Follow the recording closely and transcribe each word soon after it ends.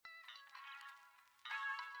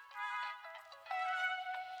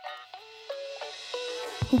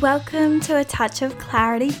Welcome to A Touch of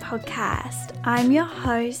Clarity podcast. I'm your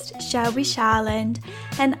host, Shelby Sharland,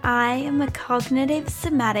 and I am a cognitive,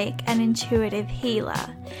 somatic, and intuitive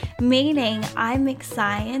healer, meaning I mix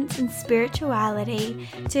science and spirituality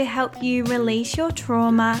to help you release your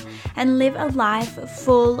trauma and live a life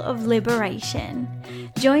full of liberation.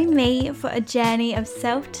 Join me for a journey of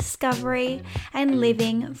self-discovery and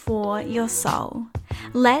living for your soul.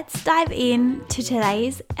 Let's dive into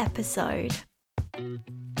today's episode.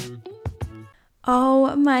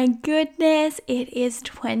 Oh my goodness, it is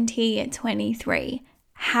 2023.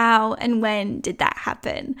 How and when did that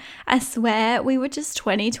happen? I swear we were just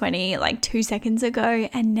 2020 like 2 seconds ago,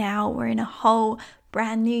 and now we're in a whole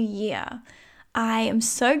brand new year. I am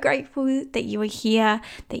so grateful that you are here,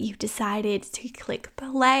 that you've decided to click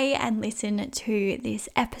play and listen to this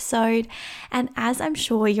episode. And as I'm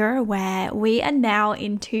sure you're aware, we are now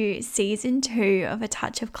into season 2 of A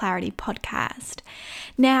Touch of Clarity podcast.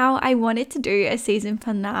 Now, I wanted to do a season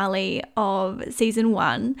finale of season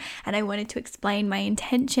 1, and I wanted to explain my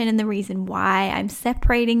intention and the reason why I'm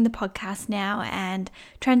separating the podcast now and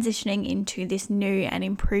transitioning into this new and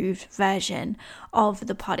improved version of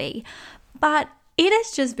the potty. But it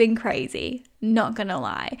has just been crazy, not gonna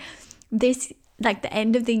lie. This, like the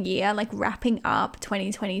end of the year, like wrapping up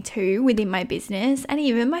 2022 within my business and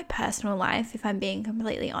even my personal life, if I'm being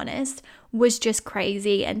completely honest, was just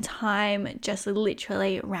crazy, and time just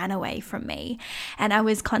literally ran away from me. And I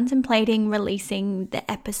was contemplating releasing the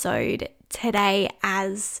episode today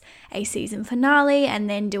as a season finale and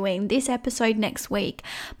then doing this episode next week,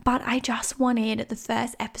 but I just wanted the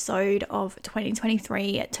first episode of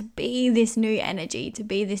 2023 to be this new energy, to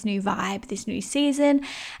be this new vibe, this new season.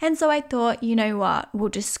 And so I thought, you know what, we'll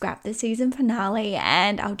just scrap the season finale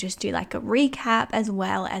and I'll just do like a recap as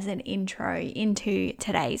well as an intro into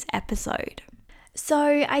today's episode.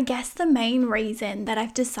 So I guess the main reason that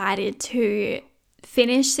I've decided to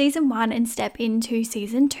finish season 1 and step into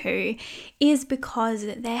season 2 is because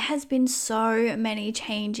there has been so many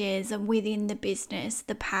changes within the business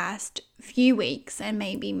the past few weeks and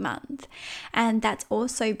maybe month, and that's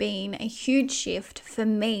also been a huge shift for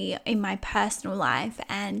me in my personal life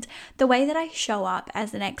and the way that I show up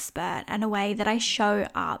as an expert and a way that I show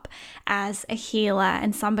up as a healer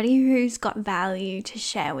and somebody who's got value to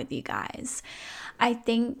share with you guys. I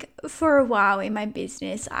think for a while in my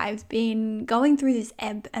business, I've been going through this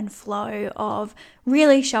ebb and flow of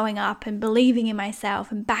really showing up and believing in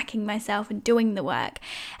myself and backing myself and doing the work.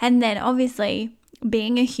 And then obviously,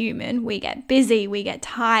 being a human, we get busy, we get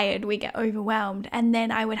tired, we get overwhelmed. And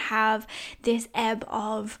then I would have this ebb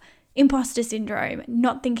of imposter syndrome,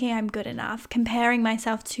 not thinking I'm good enough, comparing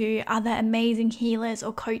myself to other amazing healers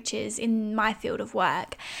or coaches in my field of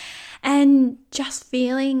work. And just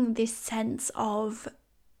feeling this sense of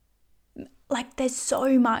like there's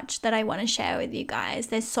so much that I want to share with you guys.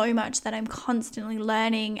 There's so much that I'm constantly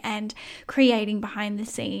learning and creating behind the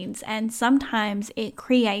scenes. And sometimes it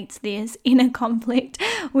creates this inner conflict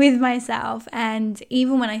with myself. And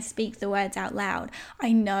even when I speak the words out loud,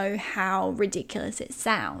 I know how ridiculous it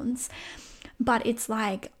sounds. But it's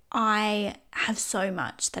like I have so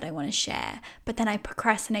much that I want to share, but then I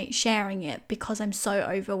procrastinate sharing it because I'm so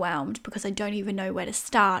overwhelmed, because I don't even know where to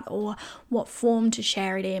start or what form to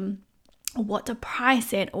share it in or what to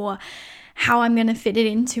price it or how I'm going to fit it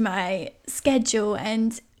into my schedule.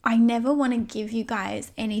 And I never want to give you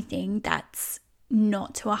guys anything that's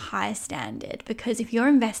not to a high standard, because if you're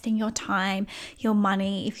investing your time, your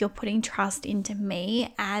money, if you're putting trust into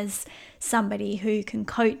me as somebody who can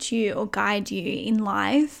coach you or guide you in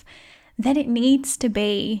life, then it needs to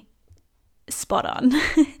be spot on.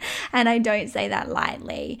 And I don't say that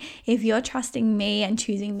lightly. If you're trusting me and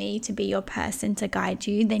choosing me to be your person to guide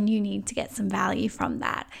you, then you need to get some value from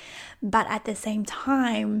that. But at the same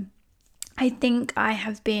time, I think I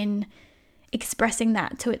have been expressing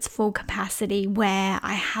that to its full capacity, where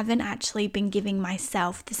I haven't actually been giving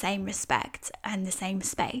myself the same respect and the same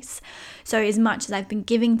space. So as much as I've been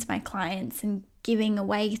giving to my clients and giving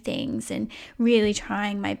away things and really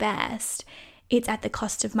trying my best, it's at the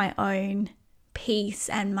cost of my own peace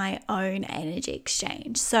and my own energy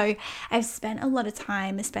exchange. So I've spent a lot of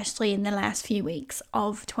time, especially in the last few weeks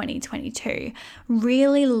of 2022,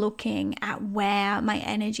 really looking at where my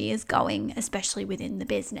energy is going, especially within the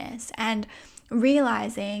business, and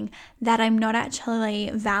realizing that I'm not actually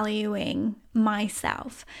valuing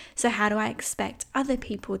myself. So how do I expect other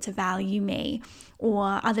people to value me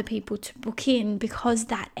or other people to book in, because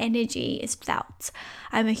that energy is felt?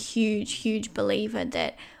 I'm a huge believer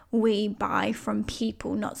that we buy from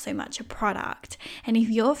people, not so much a product. And if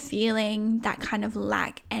you're feeling that kind of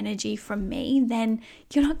lack energy from me, then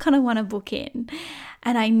you're not going to want to book in.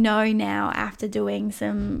 And I know now, after doing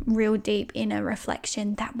some real deep inner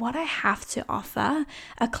reflection, that what I have to offer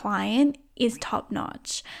a client is top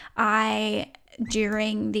notch.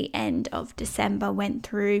 During the end of December, went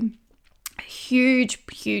through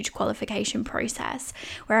huge qualification process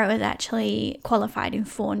where I was actually qualified in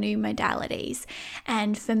 4 new modalities.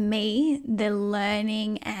 And for me, the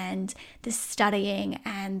learning and the studying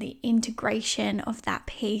and the integration of that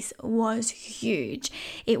piece was huge.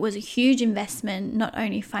 It was a huge investment, not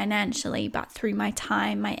only financially, but through my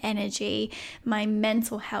time, my energy, my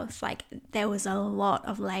mental health. Like, there was a lot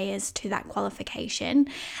of layers to that qualification.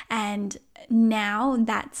 And now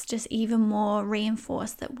that's just even more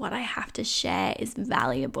reinforced that what I have to share is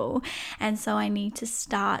valuable. And so I need to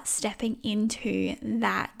start stepping into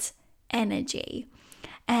that energy.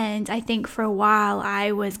 And I think for a while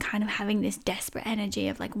I was kind of having this desperate energy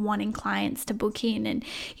of like wanting clients to book in and,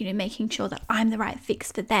 making sure that I'm the right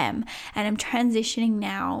fix for them. And I'm transitioning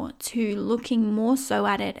now to looking more so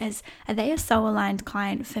at it as, are they a soul aligned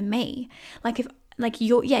client for me?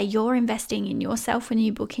 You're investing in yourself when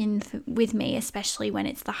you book in with me, especially when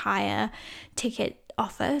it's the higher ticket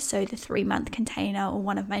offer, so the 3-month container or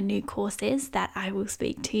one of my new courses that I will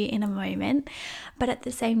speak to you in a moment. But at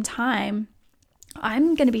the same time,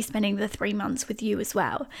 I'm going to be spending the 3 months with you as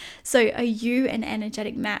well. So are you an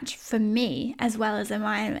energetic match for me, as well as am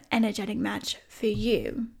I an energetic match for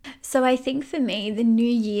you? So I think for me, the new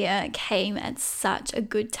year came at such a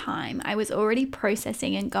good time. I was already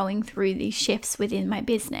processing and going through these shifts within my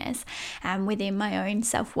business and within my own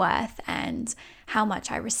self-worth and how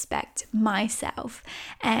much I respect myself.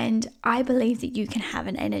 And I believe that you can have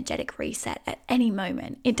an energetic reset at any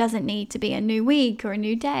moment. It doesn't need to be a new week or a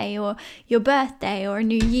new day or your birthday or a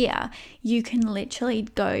new year. You can literally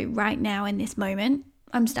go right now in this moment.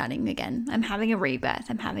 I'm starting again. I'm having a rebirth.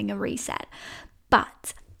 I'm having a reset.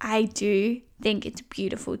 But I do think it's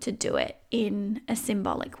beautiful to do it in a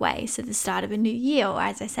symbolic way. So the start of a new year, or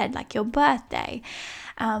as I said, like your birthday.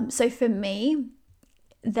 So for me,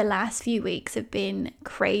 the last few weeks have been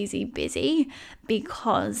crazy busy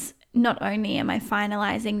because not only am I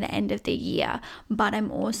finalizing the end of the year, but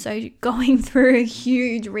I'm also going through a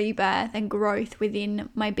huge rebirth and growth within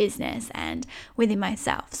my business and within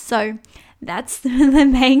myself. So that's the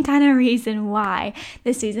main kind of reason why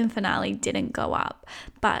the season finale didn't go up.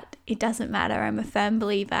 But it doesn't matter. I'm a firm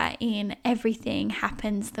believer in everything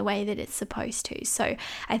happens the way that it's supposed to. So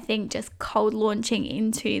I think just cold launching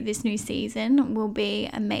into this new season will be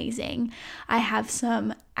amazing. I have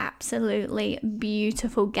some absolutely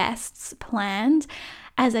beautiful guests planned.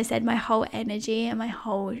 As I said, my whole energy and my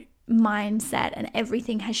whole mindset and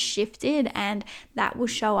everything has shifted, and that will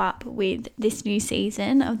show up with this new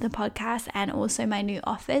season of the podcast and also my new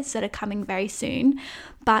offers that are coming very soon.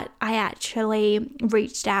 But I actually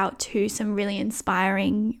reached out to some really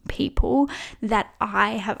inspiring people that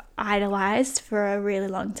I have idolized for a really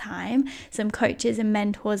long time, some coaches and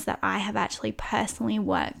mentors that I have actually personally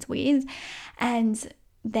worked with, and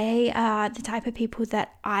they are the type of people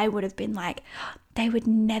that I would have been like, they would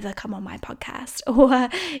never come on my podcast, or,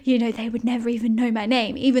 they would never even know my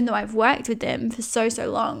name, even though I've worked with them for so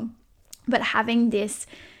long. But having this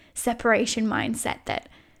separation mindset that,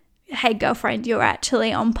 hey, girlfriend, you're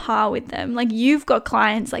actually on par with them. Like, you've got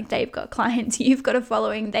clients, like they've got clients, you've got a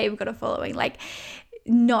following, they've got a following. Like,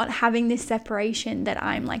 not having this separation that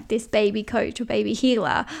I'm like this baby coach or baby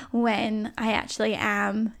healer when I actually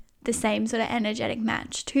am the same sort of energetic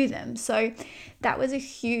match to them. So that was a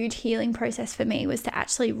huge healing process for me, was to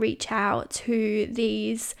actually reach out to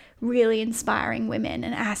these really inspiring women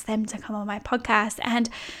and ask them to come on my podcast.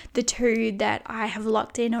 And the 2 that I have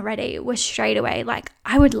locked in already was straight away like,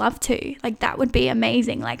 I would love to, like, that would be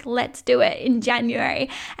amazing, like, let's do it in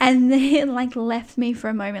January. And then like left me for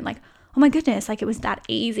a moment like, oh my goodness, like it was that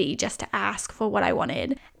easy just to ask for what I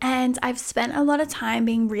wanted. And I've spent a lot of time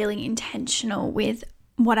being really intentional with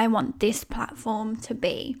what I want this platform to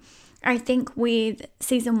be. I think with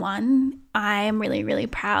season 1, I am really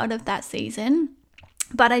proud of that season,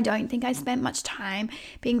 but I don't think I spent much time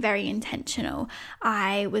being very intentional.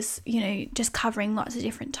 I was, just covering lots of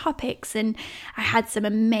different topics, and I had some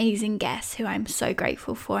amazing guests who I'm so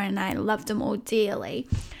grateful for, and I loved them all dearly.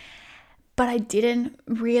 But I didn't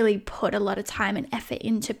really put a lot of time and effort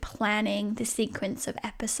into planning the sequence of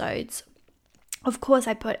episodes. Of course,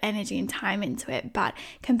 I put energy and time into it, but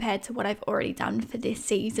compared to what I've already done for this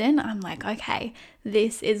season, I'm like, okay,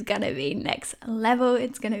 this is going to be next level.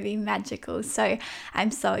 It's going to be magical. So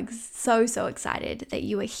I'm so excited that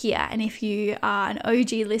you are here. And if you are an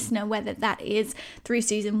OG listener, whether that is through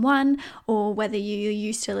season 1 or whether you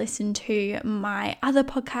used to listen to my other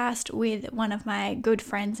podcast with one of my good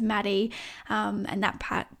friends, Maddie, and that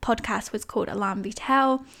podcast was called Alarm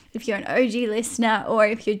Vital. If you're an OG listener or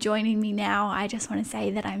if you're joining me now, I just want to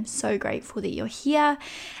say that I'm so grateful that you're here.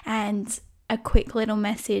 And a quick little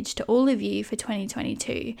message to all of you for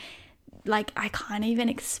 2022. Like, I can't even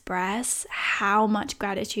express how much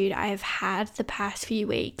gratitude I have had the past few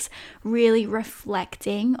weeks, really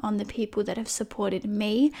reflecting on the people that have supported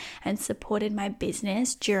me and supported my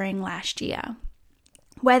business during last year.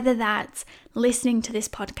 Whether that's listening to this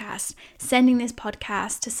podcast, sending this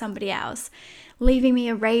podcast to somebody else, leaving me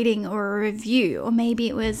a rating or a review, or maybe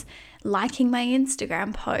it was liking my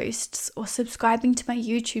Instagram posts or subscribing to my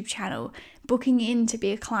YouTube channel, booking in to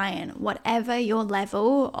be a client, whatever your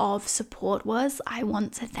level of support was, I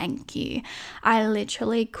want to thank you. I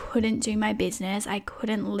literally couldn't do my business. I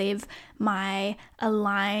couldn't live my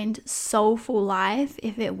aligned, soulful life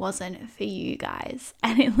if it wasn't for you guys.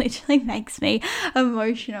 And it literally makes me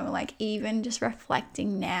emotional, like even just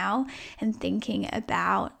reflecting now and thinking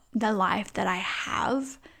about the life that I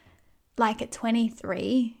have. Like at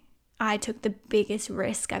 23, I took the biggest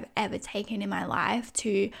risk I've ever taken in my life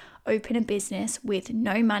to open a business with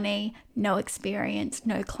no money, no experience,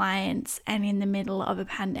 no clients, and in the middle of a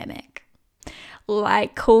pandemic.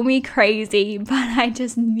 Like, call me crazy, but I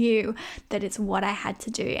just knew that it's what I had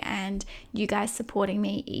to do. And you guys supporting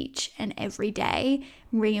me each and every day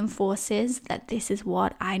reinforces that this is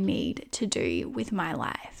what I need to do with my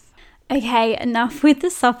life. Okay, enough with the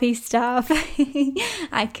soppy stuff.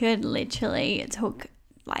 I could literally talk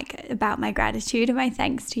about my gratitude and my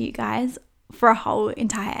thanks to you guys for a whole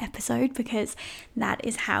entire episode, because that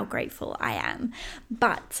is how grateful I am.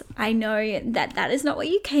 But I know that that is not what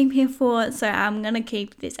you came here for, so I'm going to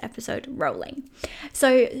keep this episode rolling.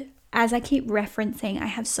 So as I keep referencing, I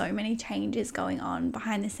have so many changes going on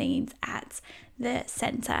behind the scenes at the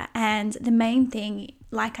center, and the main thing,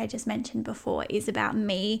 like I just mentioned before, is about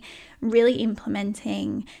me really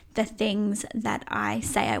implementing the things that I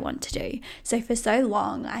say I want to do. So for so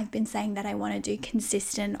long, I've been saying that I want to do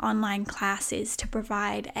consistent online classes to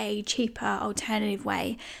provide a cheaper alternative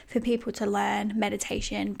way for people to learn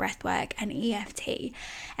meditation, breathwork, and EFT.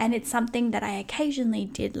 And it's something that I occasionally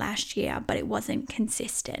did last year, but it wasn't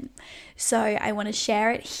consistent. So I want to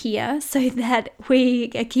share it here so that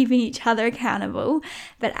we are keeping each other accountable.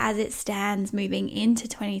 But as it stands moving into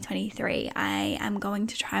 2023, I am going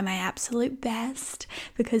to try my absolute best,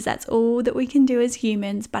 because that's all that we can do as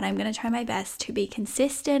humans. But I'm going to try my best to be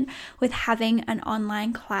consistent with having an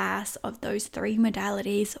online class of those 3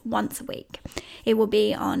 modalities once a week. It will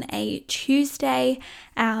be on a Tuesday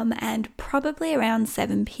and probably around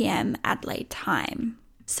 7 p.m. Adelaide time.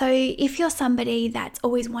 So if you're somebody that's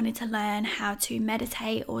always wanted to learn how to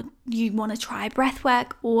meditate, or you want to try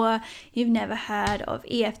breathwork, or you've never heard of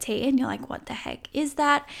EFT and you're like, what the heck is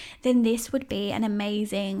that? Then this would be an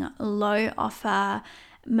amazing low offer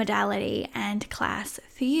modality and class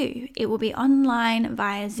for you. It will be online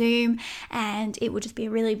via Zoom, and it will just be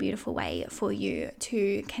a really beautiful way for you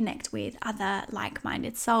to connect with other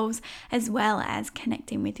like-minded souls, as well as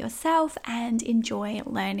connecting with yourself and enjoy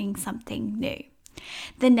learning something new.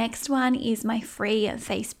 The next one is my free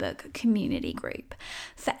Facebook community group.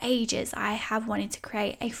 For ages, I have wanted to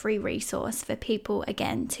create a free resource for people,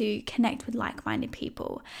 again, to connect with like-minded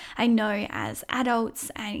people. I know as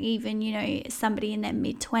adults, and even, somebody in their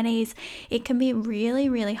mid-20s, it can be really,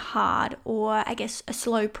 really hard, or I guess a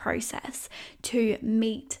slow process to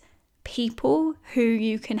meet people who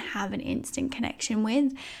you can have an instant connection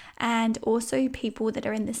with, and also people that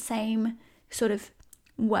are in the same sort of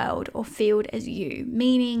world or field as you,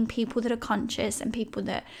 meaning people that are conscious and people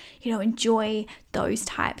that enjoy those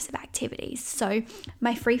types of activities. So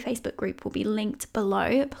my free Facebook group will be linked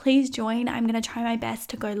below. Please join. I'm going to try my best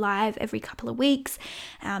to go live every couple of weeks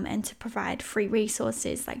and to provide free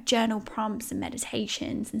resources like journal prompts and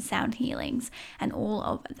meditations and sound healings and all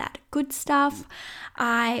of that good stuff.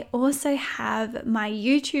 I also have my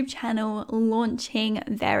YouTube channel launching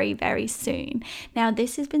very, very soon. Now,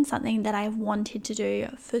 this has been something that I've wanted to do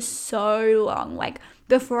for so long, like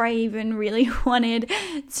before I even really wanted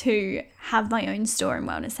to have my own store and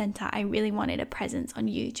wellness center. I really wanted a presence on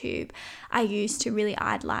YouTube. I used to really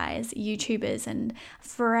idolize YouTubers and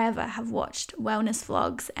forever have watched wellness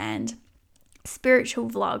vlogs and spiritual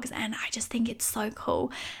vlogs, and I just think it's so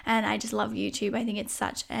cool. And I just love YouTube. I think it's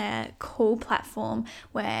such a cool platform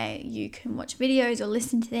where you can watch videos or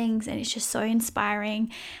listen to things, and it's just so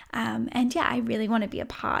inspiring. And yeah, I really want to be a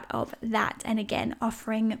part of that, and again,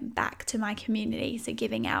 offering back to my community, so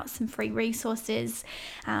giving out some free resources,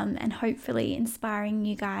 and hopefully inspiring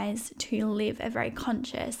you guys to live a very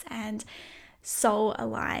conscious and soul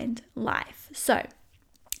aligned life. So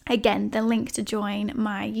again, the link to join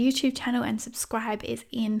my YouTube channel and subscribe is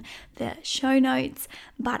in the show notes,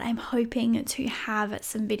 but I'm hoping to have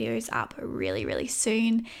some videos up really, really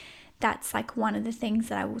soon. That's like one of the things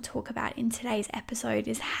that I will talk about in today's episode,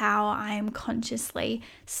 is how I am consciously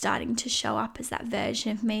starting to show up as that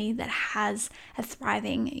version of me that has a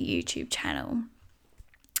thriving YouTube channel.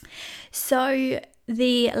 So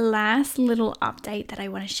the last little update that I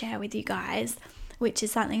want to share with you guys, which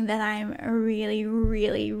is something that I'm really,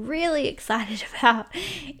 really, really excited about,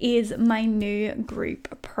 is my new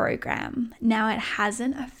group program. Now, it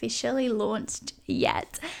hasn't officially launched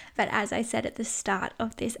yet, but as I said at the start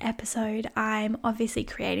of this episode, I'm obviously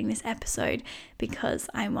creating this episode because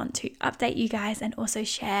I want to update you guys and also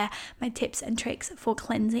share my tips and tricks for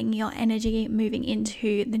cleansing your energy moving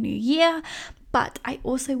into the new year. But I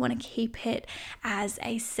also want to keep it as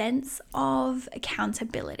a sense of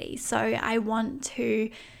accountability. So I want to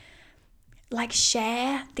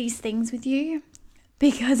share these things with you,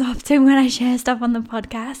 because often when I share stuff on the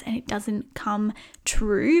podcast and it doesn't come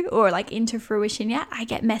true or into fruition yet, I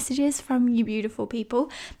get messages from you beautiful people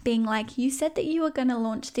being like, you said that you were going to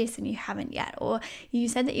launch this and you haven't yet, or you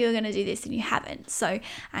said that you were going to do this and you haven't. So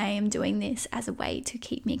I am doing this as a way to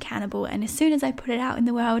keep me accountable, and as soon as I put it out in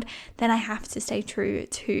the world, then I have to stay true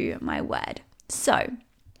to my word. So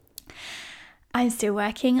I'm still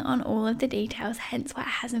working on all of the details, hence why it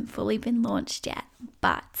hasn't fully been launched yet,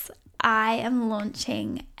 but I am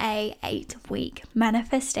launching a 8-week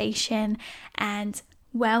manifestation and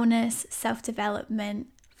wellness, self-development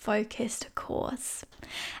focused course.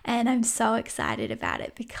 And I'm so excited about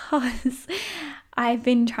it because I've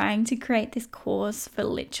been trying to create this course for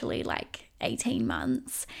literally 18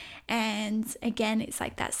 months. And again, it's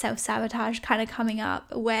that self-sabotage kind of coming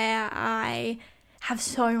up, where I have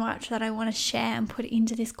so much that I want to share and put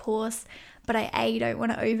into this course, but I A, don't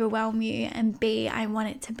want to overwhelm you, and B, I want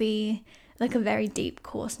it to be a very deep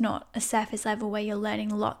course, not a surface level where you're learning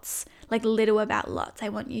lots, little about lots. I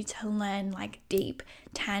want you to learn deep,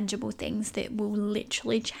 tangible things that will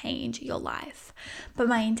literally change your life. But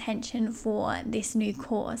my intention for this new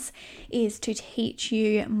course is to teach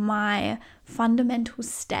you my fundamental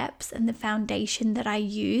steps and the foundation that I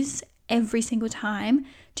use every single time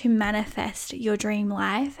to manifest your dream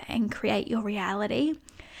life and create your reality.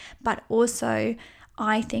 But also,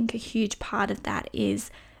 I think a huge part of that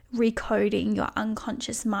is recoding your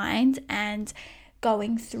unconscious mind and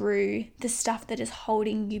going through the stuff that is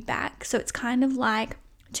holding you back. So it's kind of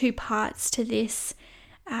two parts to this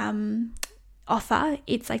offer.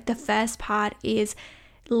 It's the first part is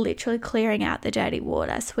literally clearing out the dirty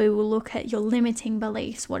water. So we will look at your limiting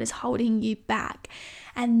beliefs, what is holding you back.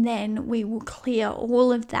 And then we will clear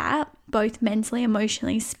all of that, both mentally,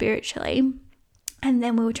 emotionally, spiritually. And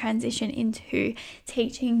then we'll transition into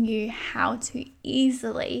teaching you how to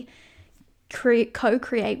easily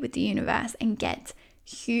co-create with the universe and get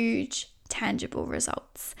huge, tangible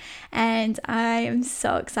results. And I am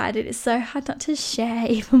so excited. It's so hard not to share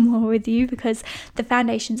even more with you because the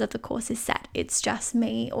foundations of the course is set. It's just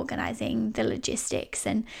me organizing the logistics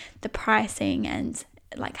and the pricing and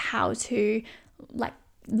how to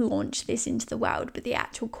launch this into the world, but the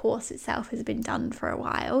actual course itself has been done for a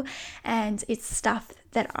while, and it's stuff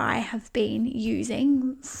that I have been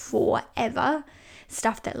using forever,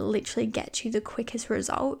 stuff that literally gets you the quickest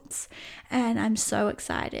results. And I'm so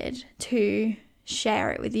excited to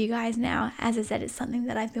share it with you guys now. As I said, it's something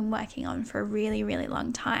that I've been working on for a really, really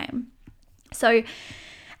long time. So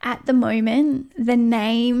at the moment, the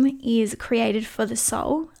name is Created for the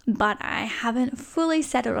Soul, but I haven't fully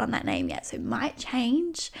settled on that name yet, so it might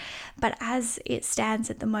change. But as it stands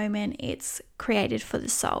at the moment, it's Created for the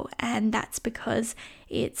Soul, and that's because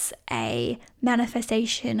it's a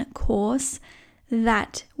manifestation course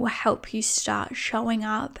that will help you start showing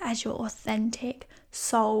up as your authentic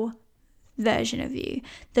soul version of you,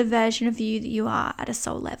 the version of you that you are at a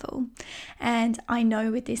soul level. And I know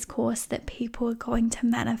with this course that people are going to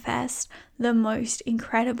manifest the most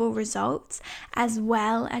incredible results, as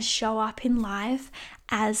well as show up in life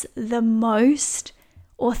as the most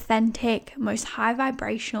authentic, most high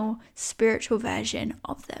vibrational, spiritual version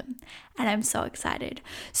of them. And I'm so excited.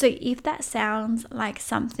 So if that sounds like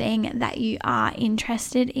something that you are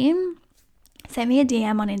interested in, send me a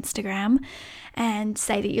DM on Instagram and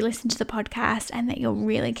say that you listen to the podcast and that you're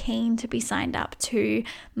really keen to be signed up to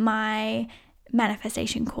my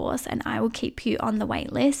manifestation course, and I will keep you on the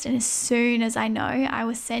wait list. And as soon as I know, I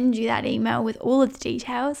will send you that email with all of the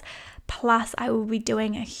details. Plus, I will be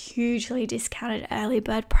doing a hugely discounted early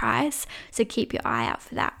bird price, so keep your eye out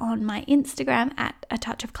for that on my Instagram at A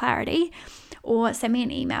Touch of Clarity, or send me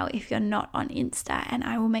an email if you're not on Insta, and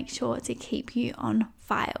I will make sure to keep you on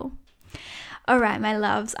file. All right, my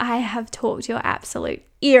loves, I have talked your absolute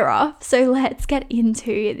ear off, so let's get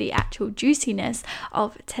into the actual juiciness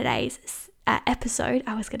of today's episode.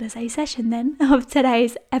 I was going to say session then, of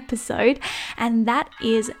today's episode, and that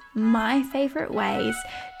is my favorite ways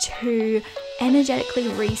to energetically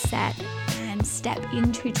reset and step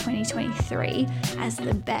into 2023 as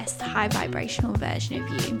the best high vibrational version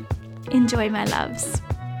of you. Enjoy, my loves.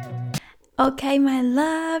 Okay, my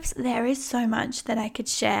loves, there is so much that I could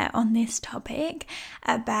share on this topic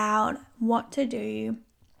about what to do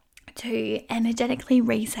to energetically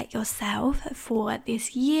reset yourself for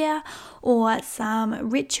this year, or some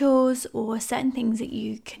rituals or certain things that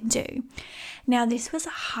you can do. Now, this was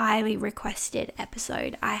a highly requested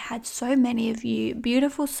episode. I had so many of you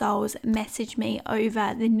beautiful souls message me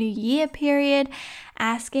over the New Year period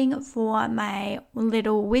asking for my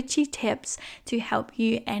little witchy tips to help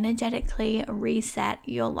you energetically reset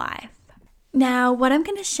your life. Now, what I'm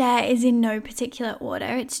going to share is in no particular order.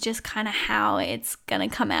 It's just kind of how it's going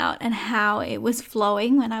to come out and how it was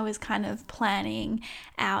flowing when I was kind of planning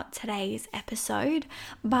out today's episode.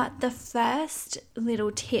 But the first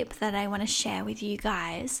little tip that I want to share with you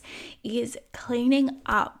guys is cleaning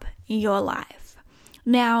up your life.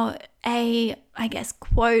 Now, I guess,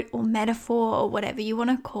 quote or metaphor or whatever you want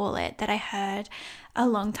to call it that I heard a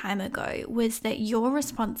long time ago was that you're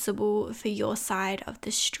responsible for your side of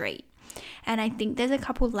the street. And I think there's a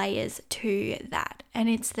couple layers to that. And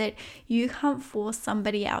it's that you can't force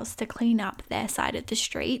somebody else to clean up their side of the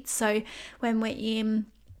street. So when we're in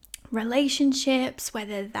relationships,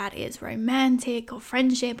 whether that is romantic or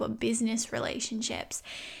friendship or business relationships,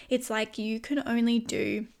 it's like you can only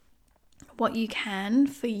do what you can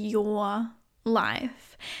for your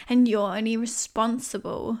life, and you're only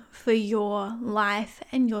responsible for your life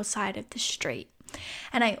and your side of the street.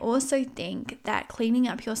 And I also think that cleaning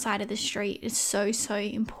up your side of the street is so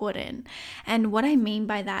important. And what I mean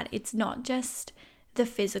by that, it's not just the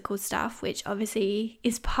physical stuff, which obviously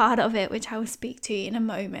is part of it, which I will speak to in a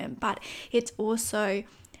moment, but it's also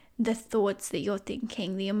the thoughts that you're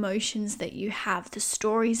thinking, the emotions that you have, the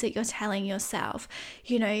stories that you're telling yourself.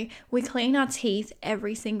 You know, we clean our teeth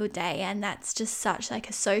every single day, and that's just such like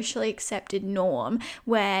a socially accepted norm,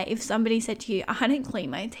 where if somebody said to you, I didn't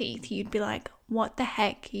clean my teeth, you'd be like, what the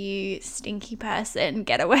heck, you stinky person,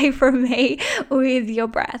 get away from me with your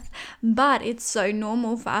breath. But it's so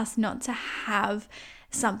normal for us not to have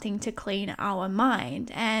something to clean our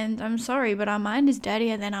mind. And I'm sorry, but our mind is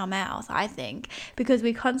dirtier than our mouth, I think, because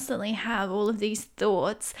we constantly have all of these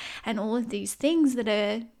thoughts and all of these things that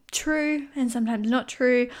are true and sometimes not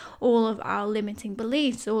true, all of our limiting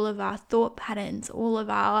beliefs, all of our thought patterns, all of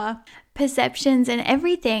our perceptions and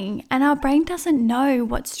everything. And our brain doesn't know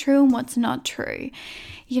what's true and what's not true.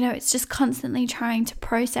 You know, it's just constantly trying to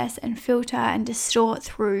process and filter and distort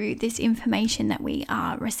through this information that we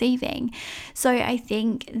are receiving. So I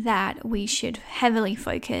think that we should heavily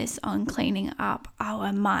focus on cleaning up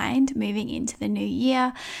our mind moving into the new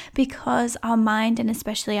year, because our mind, and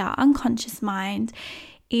especially our unconscious mind,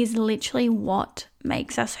 is literally what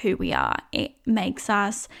makes us who we are. It makes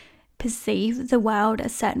us perceive the world a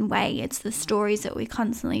certain way. It's the stories that we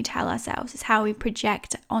constantly tell ourselves. It's how we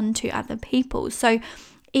project onto other people. So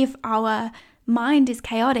if our mind is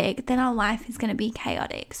chaotic, then our life is going to be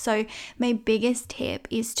chaotic. So my biggest tip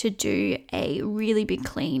is to do a really big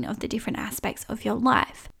clean of the different aspects of your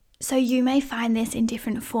life. So you may find this in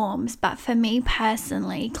different forms, but for me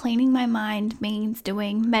personally, cleaning my mind means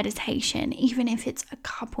doing meditation, even if it's a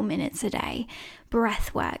couple minutes a day.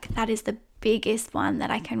 Breath work, that is the biggest one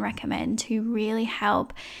that I can recommend to really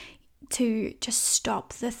help to just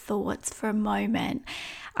stop the thoughts for a moment.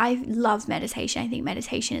 I love meditation. I think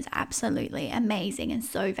meditation is absolutely amazing and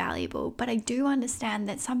so valuable, but I do understand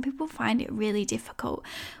that some people find it really difficult,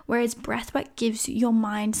 whereas breathwork gives your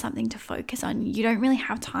mind something to focus on. You don't really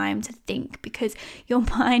have time to think because your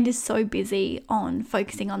mind is so busy on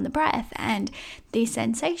focusing on the breath and the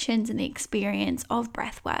sensations and the experience of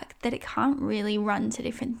breathwork that it can't really run to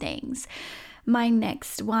different things. My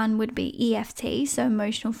next one would be EFT, so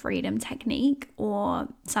emotional freedom technique, or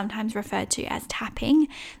sometimes referred to as tapping.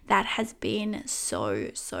 That has been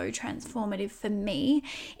so transformative for me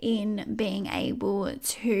in being able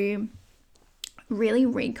to really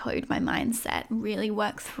recode my mindset, really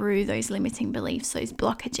work through those limiting beliefs, those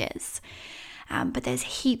blockages. But there's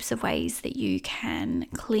heaps of ways that you can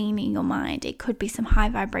clean your mind. It could be some high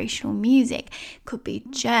vibrational music, it could be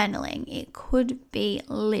journaling, it could be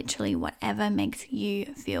literally whatever makes you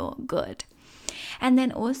feel good. And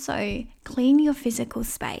then also clean your physical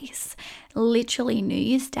space. Literally New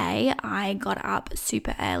Year's Day, I got up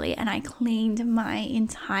super early and I cleaned my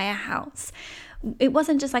entire house. It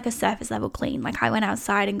wasn't just like a surface level clean. Like I went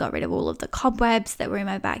outside and got rid of all of the cobwebs that were in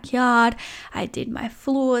my backyard. I did my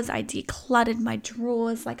floors. I decluttered my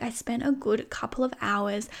drawers. Like I spent a good couple of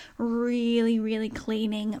hours really, really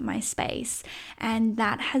cleaning my space. And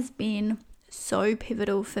that has been so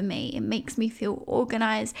pivotal for me. It makes me feel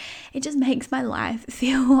organized. It just makes my life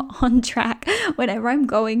feel on track. Whenever I'm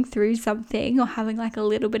going through something or having like a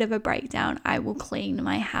little bit of a breakdown, I will clean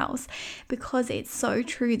my house, because it's so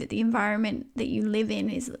true that the environment that you live in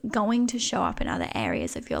is going to show up in other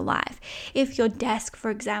areas of your life. If your desk,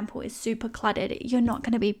 for example, is super cluttered, you're not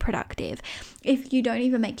going to be productive. If you don't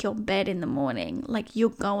even make your bed in the morning, like you're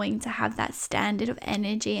going to have that standard of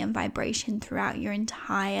energy and vibration throughout your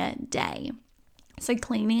entire day. So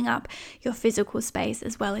cleaning up your physical space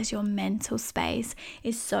as well as your mental space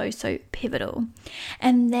is so pivotal.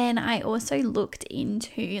 And then I also looked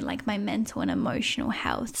into like my mental and emotional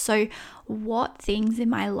health. So what things in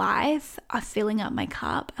my life are filling up my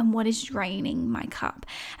cup and what is draining my cup.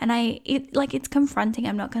 And it's confronting,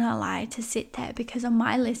 I'm not gonna lie, to sit there, because on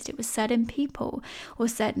my list it was certain people or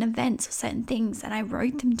certain events or certain things, and I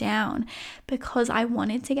wrote them down because I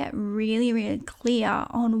wanted to get really, really clear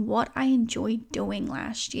on what I enjoyed doing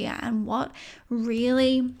last year and what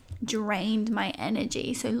really drained my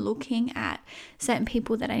energy. So looking at certain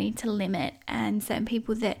people that I need to limit and certain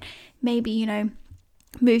people that maybe,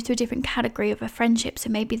 move to a different category of a friendship. So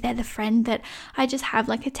maybe they're the friend that I just have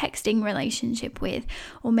like a texting relationship with,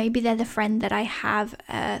 or maybe they're the friend that I have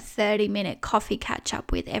a 30-minute coffee catch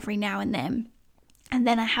up with every now and then. And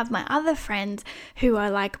then I have my other friends who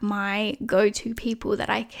are like my go-to people that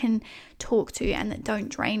I can talk to and that don't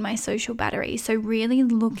drain my social battery. So really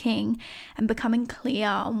looking and becoming clear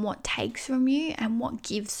on what takes from you and what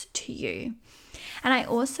gives to you. And I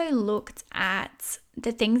also looked at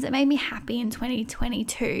the things that made me happy in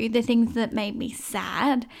 2022, the things that made me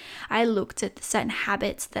sad. I looked at certain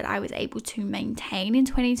habits that I was able to maintain in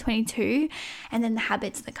 2022, and then the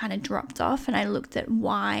habits that kind of dropped off. And I looked at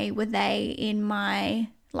why were they in my,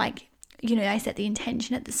 I set the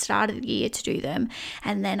intention at the start of the year to do them,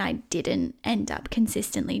 and then I didn't end up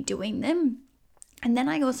consistently doing them. And then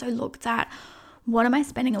I also looked at, what am I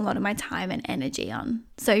spending a lot of my time and energy on?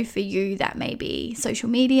 So for you, that may be social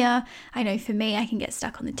media. I know for me, I can get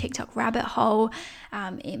stuck on the TikTok rabbit hole.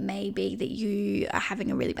 It may be that you are having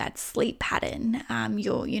a really bad sleep pattern.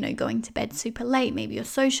 You're, going to bed super late. Maybe you're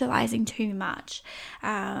socializing too much.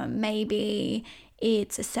 Maybe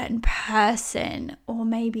it's a certain person, or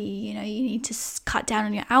maybe, you need to cut down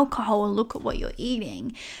on your alcohol and look at what you're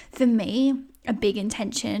eating. For me, a big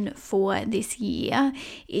intention for this year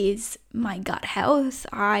is my gut health.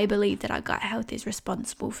 I believe that our gut health is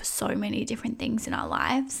responsible for so many different things in our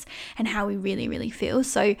lives and how we really, really feel.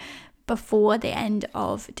 So before the end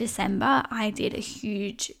of December, I did a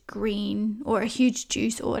huge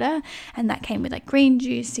juice order, and that came with like green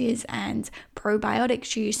juices and probiotic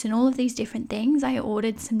juice and all of these different things. I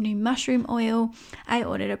ordered some new mushroom oil. I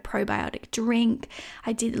ordered a probiotic drink.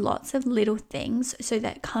 I did lots of little things so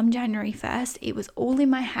that come January 1st, it was all in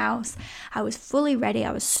my house. I was fully ready.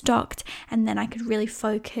 I was stocked, and then I could really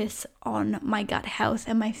focus on my gut health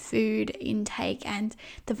and my food intake and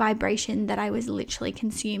the vibration that I was literally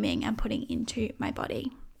consuming and putting into my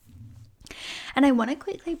body. And I want to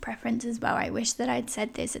quickly preference as well, I wish that I'd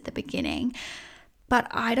said this at the beginning, but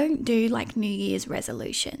I don't do like New Year's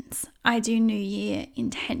resolutions. I do New Year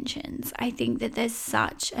intentions. I think that there's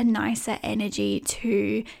such a nicer energy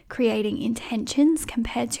to creating intentions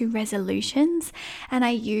compared to resolutions. And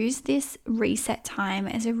I use this reset time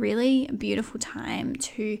as a really beautiful time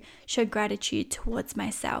to show gratitude towards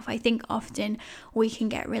myself. I think often we can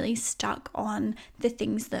get really stuck on the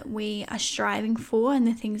things that we are striving for and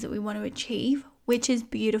the things that we want to achieve, which is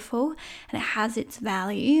beautiful and it has its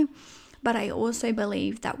value. But I also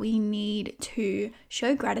believe that we need to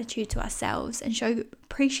show gratitude to ourselves and show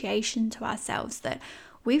appreciation to ourselves that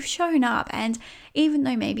we've shown up. And even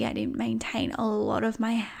though maybe I didn't maintain a lot of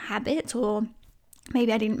my habits, or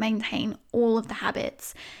maybe I didn't maintain all of the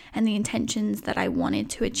habits and the intentions that I wanted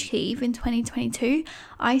to achieve in 2022,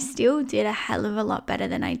 I still did a hell of a lot better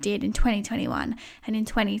than I did in 2021 and in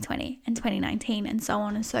 2020 and 2019 and so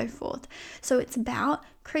on and so forth. So it's about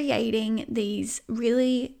creating these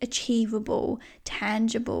really achievable,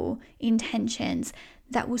 tangible intentions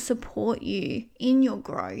that will support you in your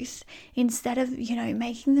growth instead of,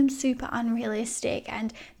 making them super unrealistic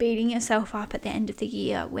and beating yourself up at the end of the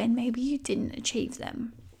year when maybe you didn't achieve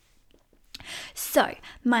them. So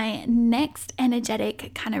my next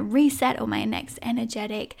energetic kind of reset, or my next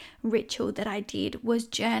energetic ritual that I did, was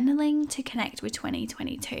journaling to connect with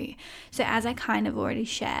 2022. So as I kind of already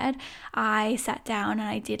shared, I sat down and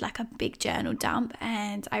I did like a big journal dump,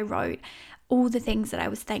 and I wrote all the things that I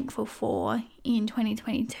was thankful for in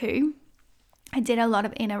 2022. I did a lot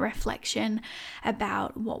of inner reflection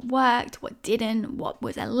about what worked, what didn't, what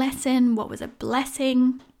was a lesson, what was a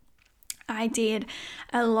blessing. I did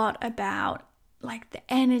a lot about like the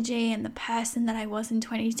energy and the person that I was in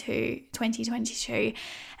 2022,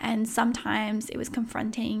 and sometimes it was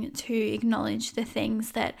confronting to acknowledge the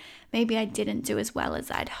things that maybe I didn't do as well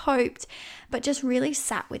as I'd hoped, but just really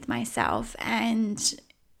sat with myself and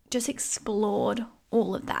just explored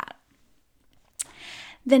all of that.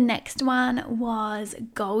 The next one was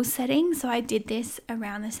goal setting. So I did this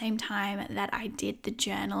around the same time that I did the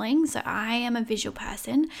journaling. So I am a visual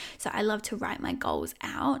person, so I love to write my goals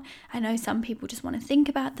out. I know some people just want to think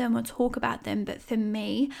about them or talk about them, but for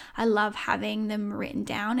me, I love having them written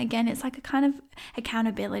down. Again, it's like a kind of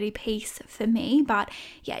accountability piece for me, but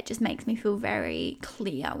yeah, it just makes me feel very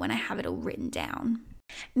clear when I have it all written down.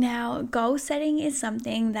 Now, goal setting is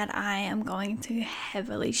something that I am going to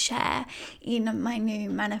heavily share in my new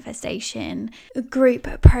manifestation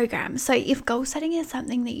group program. So if goal setting is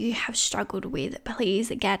something that you have struggled with,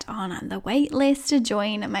 please get on the wait list to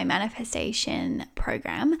join my manifestation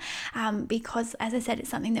program, because as I said, it's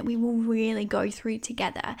something that we will really go through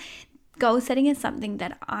together. Goal setting is something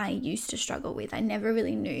that I used to struggle with. I never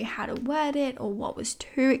really knew how to word it or what was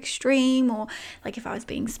too extreme or like if I was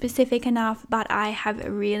being specific enough, but I have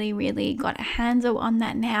really, really got a handle on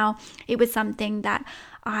that now. It was something that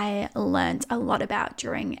I learned a lot about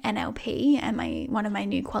during NLP and one of my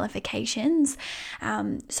new qualifications.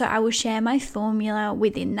 So I will share my formula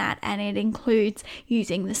within that, and it includes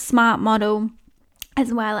using the SMART model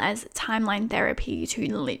as well as timeline therapy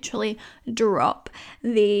to literally drop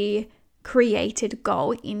the created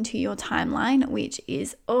goal into your timeline, which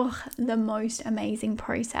is the most amazing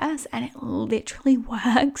process, and it literally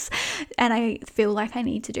works. And I feel like I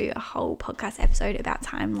need to do a whole podcast episode about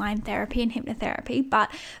timeline therapy and hypnotherapy,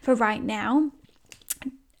 but for right now,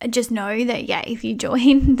 just know that if you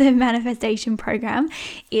join the manifestation program,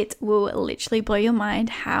 it will literally blow your mind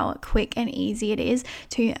how quick and easy it is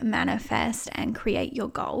to manifest and create your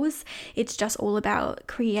goals. It's just all about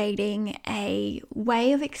creating a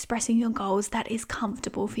way of expressing your goals that is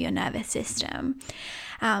comfortable for your nervous system.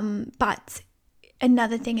 But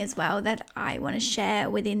another thing as well that I want to share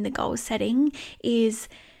within the goal setting is,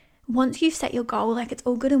 once you've set your goal, like it's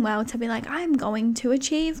all good and well to be like, I'm going to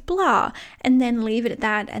achieve blah, and then leave it at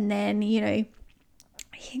that. And then, here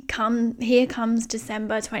comes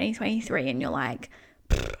December 2023 and you're like,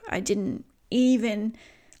 I didn't even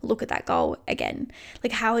look at that goal again.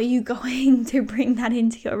 Like, how are you going to bring that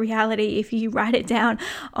into your reality if you write it down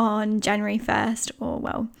on January 1st, or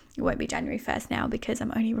well, it won't be January 1st now because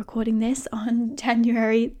I'm only recording this on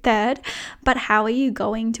January 3rd, but how are you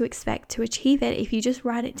going to expect to achieve it if you just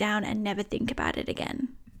write it down and never think about it again?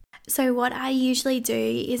 So what I usually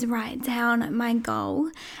do is write down my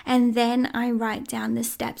goal, and then I write down the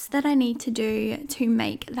steps that I need to do to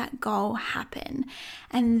make that goal happen.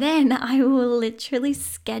 And then I will literally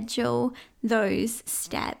schedule those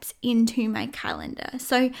steps into my calendar.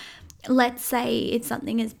 So let's say it's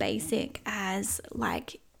something as basic as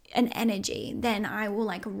like an energy, then I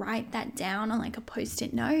will write that down on a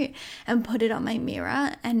post-it note and put it on my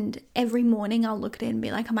mirror, and every morning I'll look at it and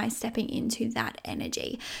be like, am I stepping into that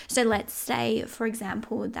energy? So let's say, for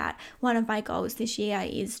example, that one of my goals this year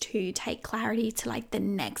is to take clarity to the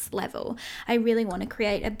next level. I really want to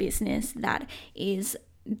create a business that is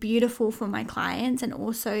beautiful for my clients and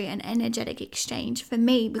also an energetic exchange for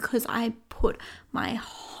me, because I put my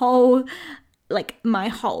whole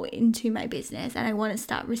into my business, and I want to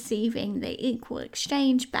start receiving the equal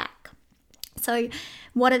exchange back. So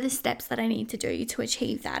what are the steps that I need to do to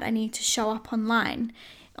achieve that? I need to show up online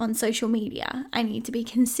on social media. I need to be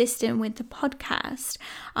consistent with the podcast.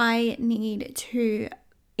 I need to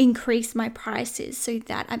increase my prices so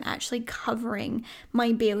that I'm actually covering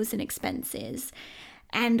my bills and expenses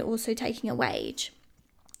and also taking a wage.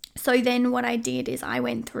 So then what I did is I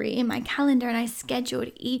went through in my calendar and I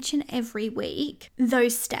scheduled each and every week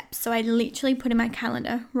those steps. So I literally put in my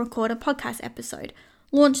calendar, record a podcast episode,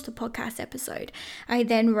 launch the podcast episode. I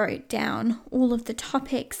then wrote down all of the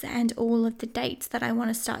topics and all of the dates that I want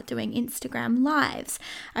to start doing Instagram lives.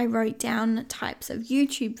 I wrote down types of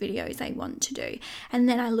YouTube videos I want to do. And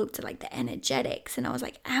then I looked at like the energetics and I was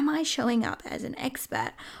like, am I showing up as an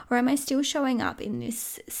expert or am I still showing up in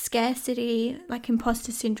this scarcity, like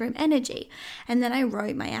imposter syndrome energy? And then I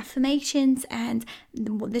wrote my affirmations and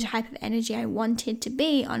the type of energy I wanted to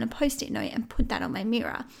be on a post-it note and put that on my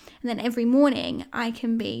mirror. And then every morning I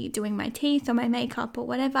can be doing my teeth or my makeup or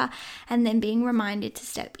whatever, and then being reminded to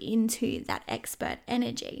step into that expert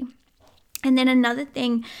energy. And then another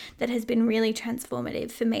thing that has been really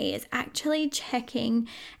transformative for me is actually checking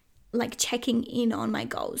in on my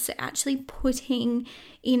goals. So actually putting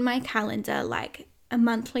in my calendar like a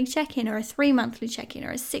monthly check-in or a 3-monthly check-in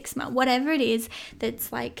or a 6-month, whatever it is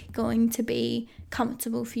that's like going to be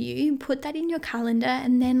comfortable for you, put that in your calendar.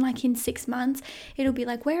 And then like in 6 months, it'll be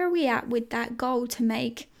like, where are we at with that goal to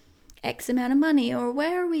make X amount of money? Or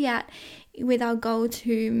where are we at with our goal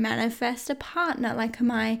to manifest a partner? Like,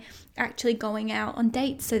 am I actually going out on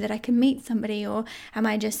dates so that I can meet somebody? Or am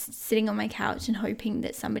I just sitting on my couch and hoping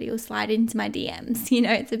that somebody will slide into my DMs?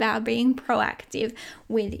 It's about being proactive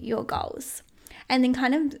with your goals. And then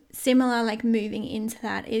kind of similar, like moving into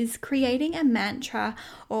that, is creating a mantra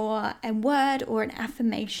or a word or an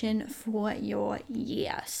affirmation for your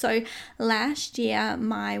year. So last year,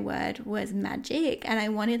 my word was magic, and I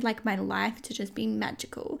wanted like my life to just be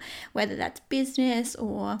magical, whether that's business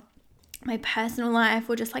or my personal life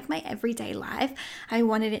or just like my everyday life. I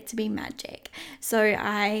wanted it to be magic. So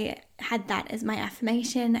I had that as my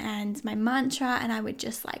affirmation and my mantra, and I would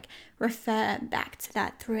just like refer back to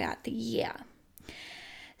that throughout the year.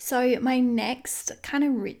 So my next kind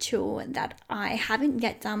of ritual that I haven't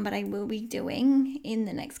yet done, but I will be doing in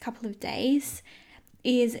the next couple of days,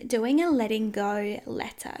 is doing a letting go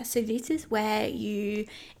letter. So this is where you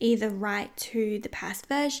either write to the past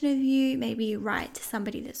version of you, maybe you write to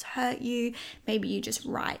somebody that's hurt you, maybe you just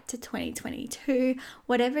write to 2022,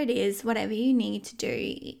 whatever it is, whatever you need to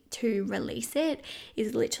do to release it,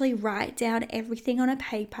 is literally write down everything on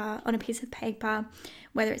a piece of paper,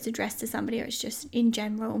 whether it's addressed to somebody or it's just in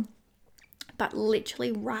general, but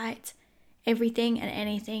literally write everything and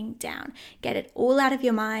anything down. Get it all out of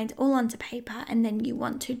your mind, all onto paper, and then you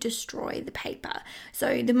want to destroy the paper.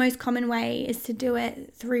 So the most common way is to do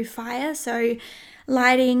it through fire. So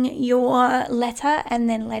lighting your letter and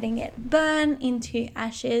then letting it burn into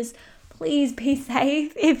ashes. Please be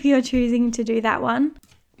safe if you're choosing to do that one.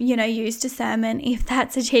 Use discernment. If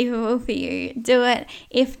that's achievable for you, do it.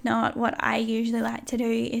 If not, what I usually like to do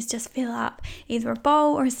is just fill up either a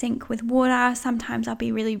bowl or a sink with water. Sometimes I'll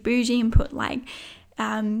be really bougie and put like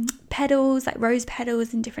petals, like rose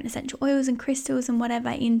petals and different essential oils and crystals and whatever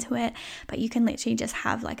into it. But you can literally just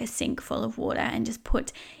have like a sink full of water and just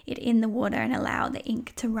put it in the water and allow the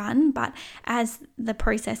ink to run. But as the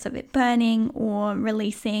process of it burning or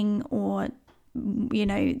releasing or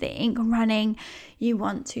the ink running, you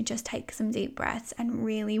want to just take some deep breaths and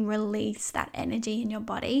really release that energy in your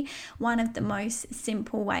body. One of the most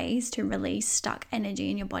simple ways to release stuck energy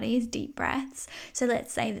in your body is deep breaths. So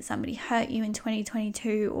let's say that somebody hurt you in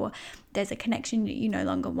 2022 or there's a connection that you no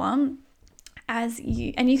longer want. And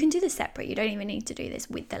you can do this separate, you don't even need to do this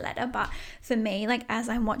with the letter, but for me, like as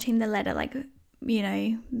I'm watching the letter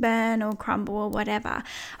burn or crumble or whatever,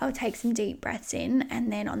 I'll take some deep breaths in,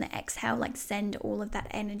 and then on the exhale, like send all of that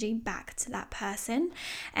energy back to that person.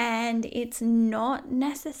 And it's not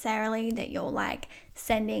necessarily that you're like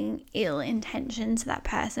sending ill intention to that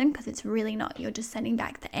person, because it's really not. You're just sending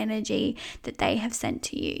back the energy that they have sent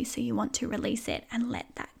to you. So you want to release it and let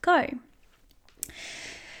that go.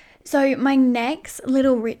 So my next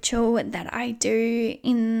little ritual that I do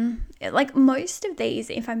in like most of these,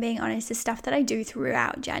 if I'm being honest, is stuff that I do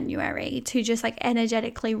throughout January to just like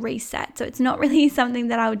energetically reset. So it's not really something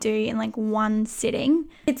that I'll do in like one sitting.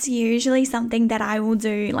 It's usually something that I will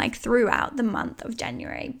do like throughout the month of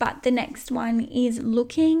January. But the next one is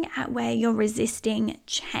looking at where you're resisting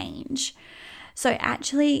change. So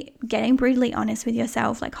actually getting brutally honest with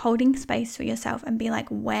yourself, like holding space for yourself and be like,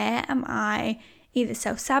 where am I either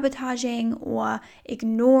self-sabotaging or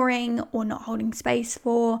ignoring or not holding space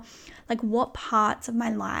for? Like, what parts of my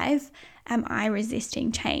life am I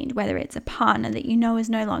resisting change? Whether it's a partner that you know is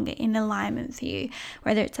no longer in alignment for you,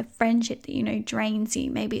 whether it's a friendship that you know drains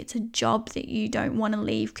you, maybe it's a job that you don't want to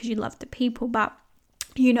leave because you love the people, but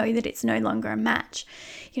you know that it's no longer a match.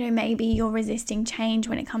 Maybe you're resisting change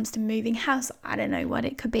when it comes to moving house. I don't know what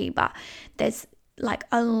it could be, but there's like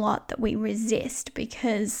a lot that we resist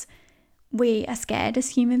because we are scared as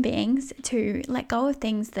human beings to let go of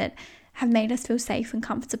things that have made us feel safe and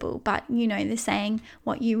comfortable. But you know the saying,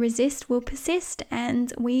 what you resist will persist,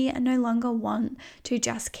 and we no longer want to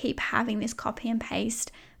just keep having this copy and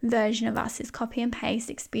paste version of us, this copy and paste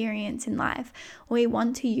experience in life. We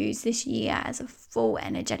want to use this year as a full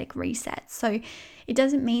energetic reset. So it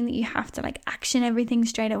doesn't mean that you have to like action everything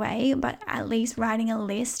straight away, but at least writing a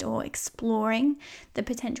list or exploring the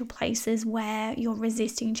potential places where you're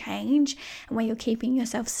resisting change and where you're keeping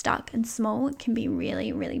yourself stuck and small can be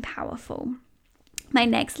really, really powerful. My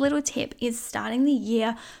next little tip is starting the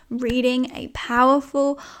year reading a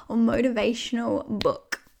powerful or motivational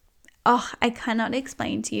book. Oh, I cannot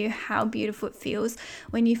explain to you how beautiful it feels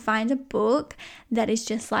when you find a book that is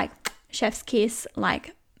just like chef's kiss,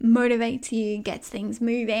 like motivates you, gets things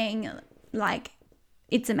moving, like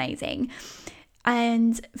it's amazing.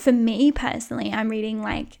 And for me personally, I'm reading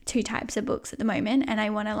like 2 types of books at the moment, and I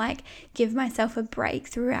want to like give myself a break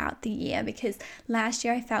throughout the year because last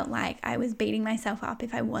year I felt like I was beating myself up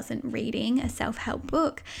if I wasn't reading a self-help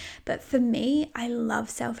book. But for me, I love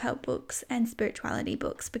self-help books and spirituality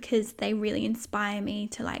books because they really inspire me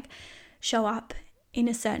to like show up in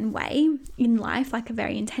a certain way in life, like a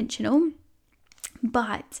very intentional.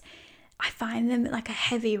 But I find them like a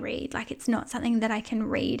heavy read. Like it's not something that I can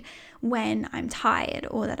read when I'm tired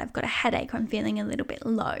or that I've got a headache or I'm feeling a little bit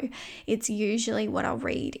low. It's usually what I'll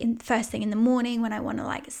read in first thing in the morning when I want to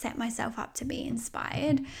like set myself up to be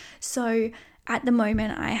inspired. So at the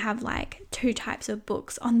moment I have like 2 types of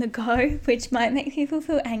books on the go, which might make people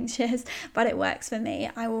feel anxious, but it works for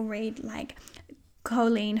me. I will read like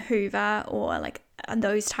Colleen Hoover or like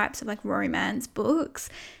those types of like romance books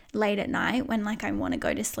late at night when like I want to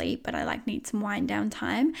go to sleep but I like need some wind down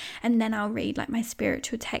time, and then I'll read like my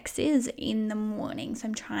spiritual texts in the morning. So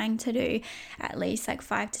I'm trying to do at least like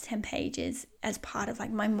 5 to 10 pages as part of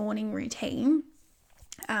like my morning routine,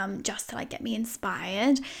 just to like get me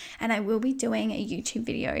inspired. And I will be doing a YouTube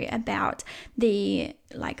video about the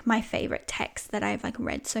like my favorite texts that I've like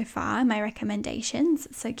read so far, my recommendations.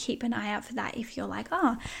 So keep an eye out for that if you're like,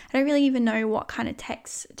 oh, I don't really even know what kind of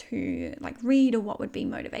texts to like read or what would be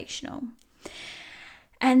motivational.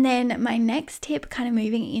 And then my next tip, kind of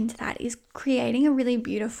moving into that, is creating a really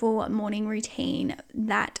beautiful morning routine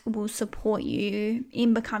that will support you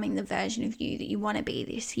in becoming the version of you that you want to be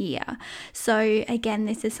this year. So again,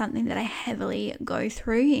 this is something that I heavily go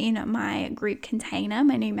through in my group container,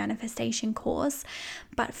 my new manifestation course.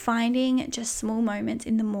 But finding just small moments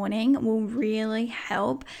in the morning will really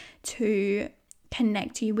help to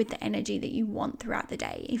connect you with the energy that you want throughout the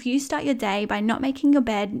day. If you start your day by not making your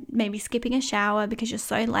bed, maybe skipping a shower because you're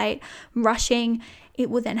so late, rushing, it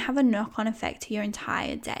will then have a knock-on effect to your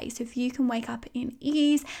entire day. So if you can wake up in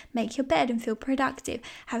ease, make your bed and feel productive,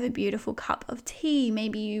 have a beautiful cup of tea,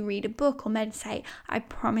 maybe you read a book or meditate, I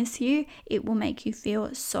promise you it will make you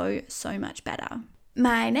feel so much better.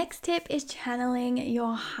 My next tip is channeling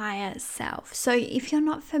your higher self. So if you're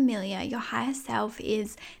not familiar, your higher self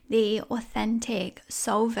is the authentic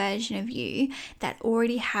soul version of you that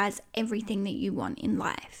already has everything that you want in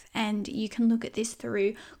life. And you can look at this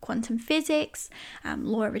through quantum physics,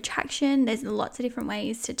 law of attraction. There's lots of different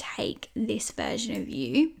ways to take this version of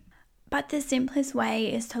you. But the simplest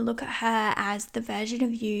way is to look at her as the version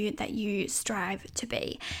of you that you strive to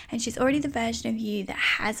be. And she's already the version of you that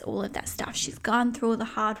has all of that stuff. She's gone through all the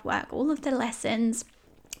hard work, all of the lessons,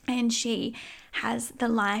 and she has the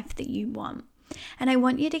life that you want. And I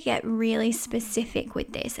want you to get really specific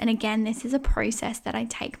with this. And again, this is a process that I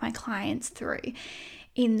take my clients through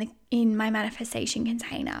in my manifestation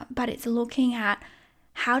container. But it's looking at,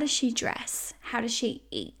 how does she dress? How does she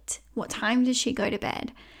eat? What time does she go to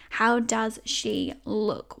bed? How does she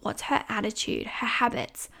look? What's her attitude, her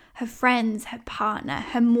habits, her friends, her partner,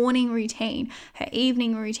 her morning routine, her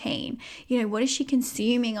evening routine? You know, what is she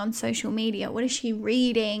consuming on social media? What is she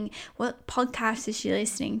reading? What podcasts is she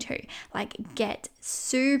listening to? Like, get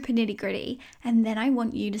super nitty gritty. And then I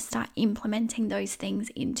want you to start implementing those things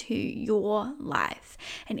into your life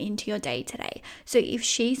and into your day to day. So if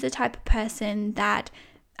she's the type of person that,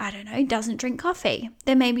 I don't know, doesn't drink coffee,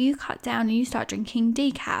 then maybe you cut down and you start drinking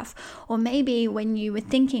decaf. Or maybe when you were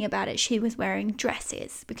thinking about it, she was wearing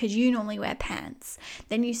dresses because you normally wear pants.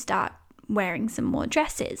 Then you start wearing some more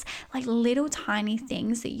dresses, like little tiny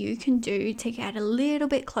things that you can do to get a little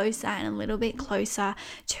bit closer and a little bit closer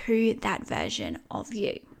to that version of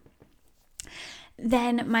you.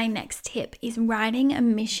 Then my next tip is writing a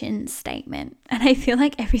mission statement. And I feel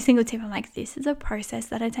like every single tip, I'm like, this is a process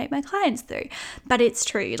that I take my clients through. But it's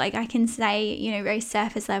true. Like I can say, very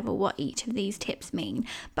surface level what each of these tips mean.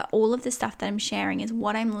 But all of the stuff that I'm sharing is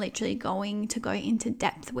what I'm literally going to go into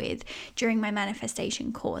depth with during my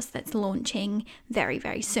manifestation course that's launching very,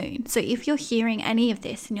 very soon. So if you're hearing any of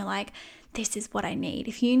this and you're like, this is what I need.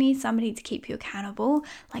 If you need somebody to keep you accountable,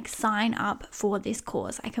 like sign up for this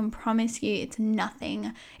course. I can promise you it's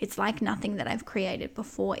like nothing that I've created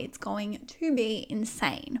before. It's going to be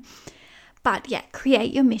insane. But yeah,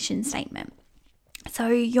 create your mission statement. So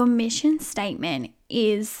your mission statement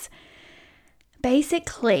is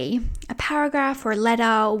basically a paragraph or a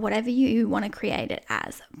letter or whatever you want to create it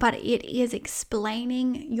as, but it is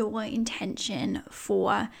explaining your intention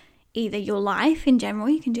for either your life in general.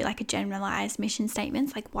 You can do like a generalized mission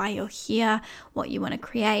statements, like why you're here, what you want to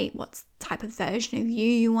create, what type of version of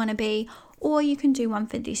you want to be, or you can do one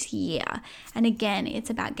for this year. And again, it's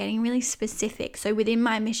about getting really specific. So within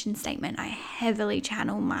my mission statement, I heavily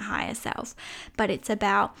channel my higher self, but it's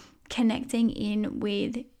about connecting in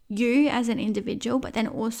with you as an individual, but then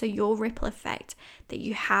also your ripple effect that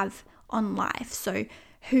you have on life. So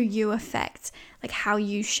who you affect, like how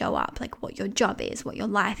you show up, like what your job is, what your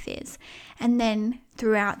life is. And then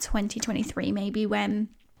throughout 2023, maybe when,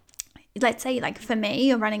 let's say like for me,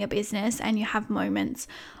 you're running a business and you have moments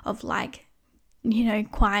of like,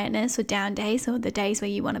 quietness or down days, or the days where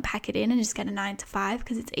you want to pack it in and just get a 9 to 5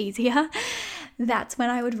 because it's easier. That's when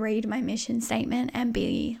I would read my mission statement and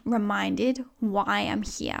be reminded why I'm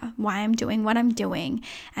here, why I'm doing what I'm doing,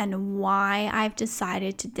 and why I've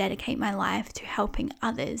decided to dedicate my life to helping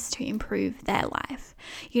others to improve their life.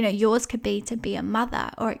 Yours could be to be a mother,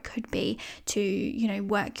 or it could be to,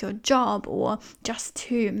 work your job, or just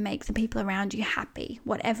to make the people around you happy.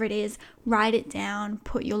 Whatever it is, write it down,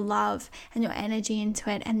 put your love and your energy into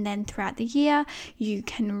it, and then throughout the year you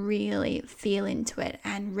can really feel into it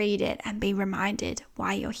and read it and be reminded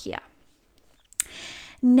why you're here.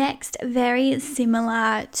 Next, very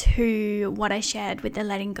similar to what I shared with the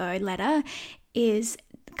letting go letter, is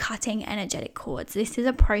cutting energetic cords. This is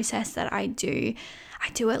a process that I do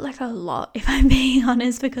it like a lot, if I'm being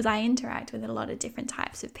honest, because I interact with a lot of different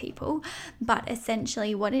types of people. But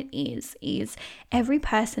essentially what it is every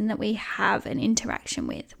person that we have an interaction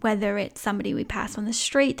with, whether it's somebody we pass on the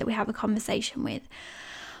street that we have a conversation with,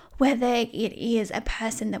 whether it is a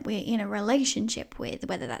person that we're in a relationship with,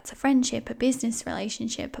 whether that's a friendship, a business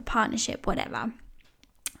relationship, a partnership, whatever.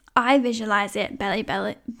 I visualize it belly,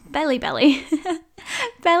 belly, belly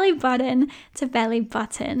button to belly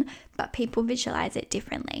button, but people visualize it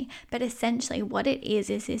differently. But essentially what it is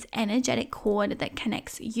this energetic cord that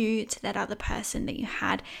connects you to that other person that you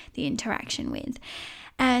had the interaction with.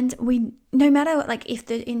 And no matter like if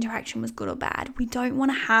the interaction was good or bad, we don't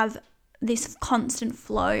want to have this constant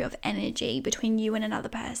flow of energy between you and another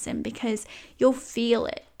person, because you'll feel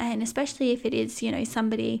it. And especially if it is,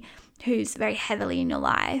 somebody who's very heavily in your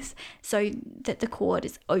life, so that the cord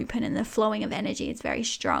is open and the flowing of energy is very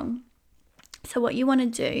strong. So what you want to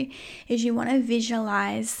do is you want to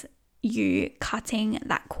visualize you cutting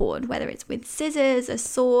that cord, whether it's with scissors, a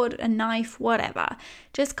sword, a knife, whatever.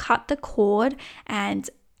 Just cut the cord and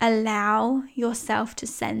allow yourself to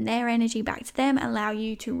send their energy back to them, allow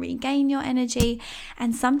you to regain your energy.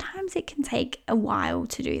 And sometimes it can take a while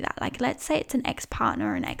to do that. Like let's say it's an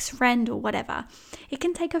ex-partner or an ex-friend or whatever. It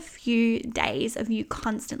can take a few days of you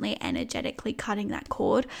constantly energetically cutting that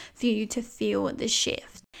cord for you to feel the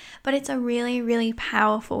shift. But it's a really, really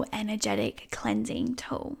powerful energetic cleansing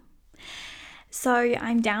tool. So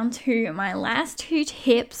I'm down to my last 2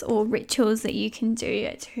 tips or rituals that you can do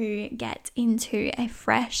to get into a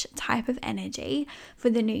fresh type of energy for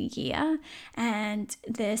the new year. And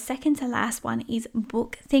the second to last one is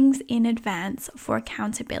book things in advance for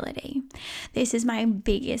accountability. This is my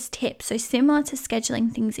biggest tip. So similar to scheduling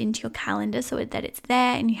things into your calendar so that it's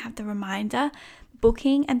there and you have the reminder,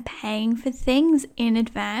 booking and paying for things in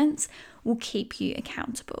advance will keep you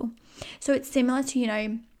accountable. So it's similar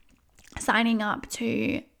to, signing up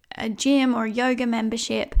to a gym or a yoga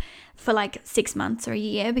membership for like 6 months or a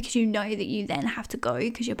year, because you know that you then have to go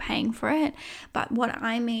because you're paying for it. But what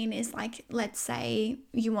I mean is, like, let's say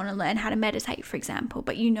you want to learn how to meditate, for example,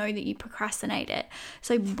 but you know that you procrastinate it.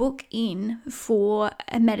 So book in for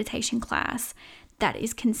a meditation class that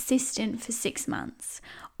is consistent for 6 months.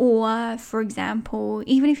 Or, for example,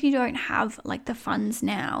 even if you don't have like the funds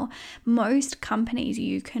now, most companies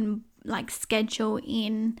you can like schedule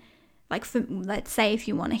in. Like for, let's say if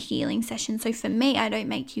you want a healing session. So for me, I don't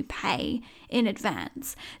make you pay in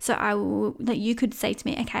advance. So you could say to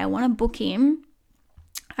me, okay, I want to book in.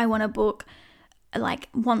 I want to book like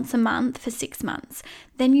once a month for 6 months.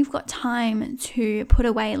 Then you've got time to put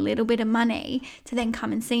away a little bit of money to then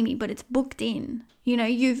come and see me, but it's booked in. You know,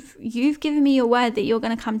 you've given me your word that you're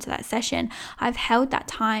going to come to that session. I've held that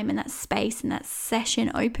time and that space and that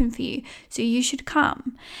session open for you, so you should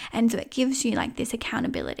come. And so it gives you like this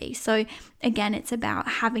accountability. So again, it's about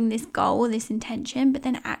having this goal, this intention, but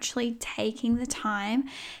then actually taking the time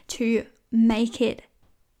to make it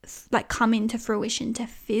like come into fruition, to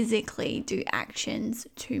physically do actions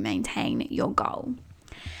to maintain your goal.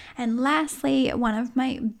 And lastly, one of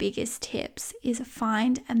my biggest tips is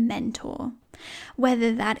find a mentor.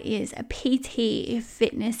 Whether that is a PT if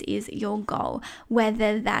fitness is your goal,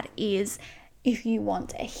 whether that is if you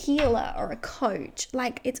want a healer or a coach,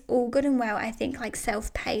 like it's all good and well. I think like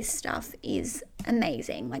self-paced stuff is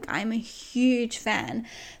amazing. Like I'm a huge fan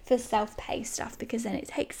for self-paced stuff because then it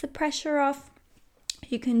takes the pressure off.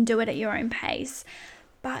 You can do it at your own pace.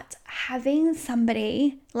 But having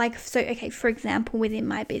somebody like, so, okay, for example, within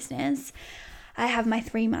my business, I have my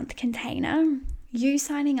 3-month container. You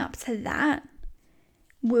signing up to that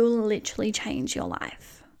will literally change your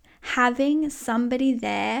life. Having somebody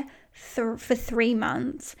there for 3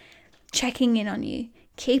 months, checking in on you,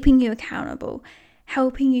 keeping you accountable,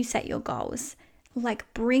 helping you set your goals,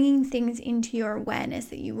 like bringing things into your awareness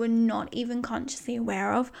that you were not even consciously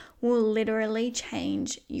aware of, will literally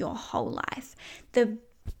change your whole life. The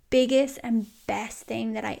biggest and best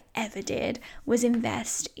thing that I ever did was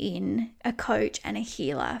invest in a coach and a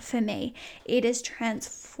healer for me. It has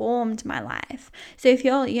transformed my life. So if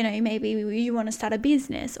you're, maybe you want to start a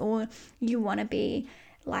business, or you want to be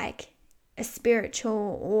like a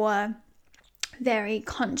spiritual or very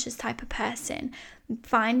conscious type of person,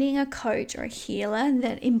 finding a coach or a healer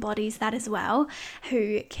that embodies that as well,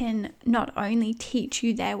 who can not only teach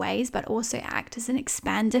you their ways but also act as an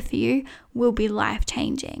expander for you, will be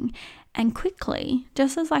life-changing. And quickly,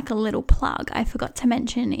 just as like a little plug, I forgot to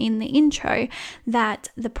mention in the intro that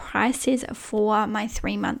the prices for my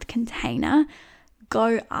 3-month container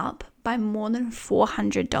go up by more than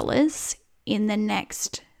 $400 in the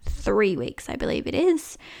next 3 weeks, I believe it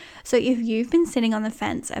is. So if you've been sitting on the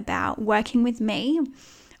fence about working with me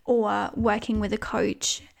or working with a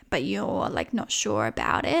coach, but you're like not sure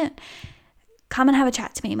about it, come and have a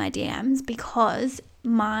chat to me in my DMs, because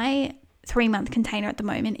my 3-month container at the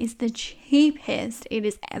moment is the cheapest it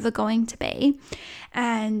is ever going to be.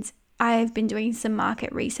 And I've been doing some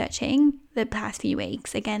market researching the past few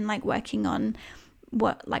weeks, again, like working on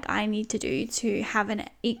what like I need to do to have an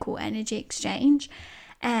equal energy exchange.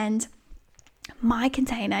 And my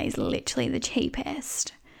container is literally the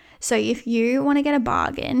cheapest. So if you want to get a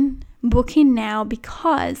bargain, book in now,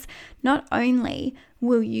 because not only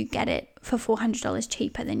will you get it for $400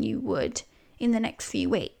 cheaper than you would in the next few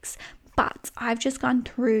weeks, but I've just gone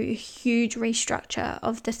through a huge restructure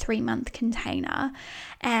of the 3-month container.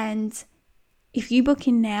 And if you book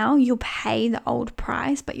in now, you'll pay the old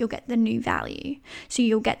price, but you'll get the new value. So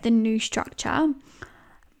you'll get the new structure,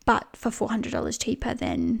 but for $400 cheaper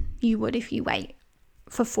than you would if you wait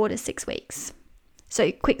for 4 to 6 weeks.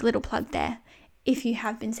 So quick little plug there. If you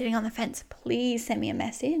have been sitting on the fence, please send me a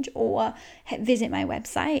message or visit my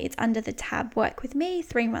website. It's under the tab Work With Me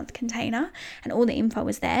 3-month container, and all the info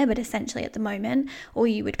is there. But essentially at the moment, all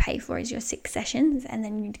you would pay for is your 6 sessions, and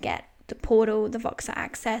then you'd get the portal, the Voxer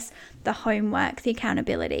access, the homework, the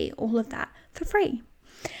accountability, all of that for free.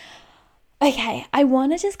 Okay, I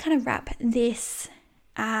want to just kind of wrap this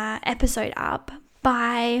episode up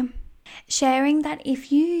by sharing that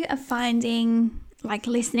if you are finding like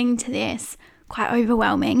listening to this quite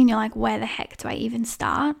overwhelming and you're like, where the heck do I even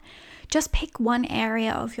start? Just pick one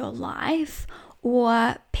area of your life,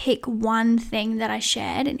 or pick one thing that I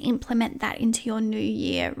shared and implement that into your New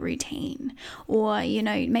Year routine. Or,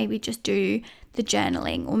 maybe just do the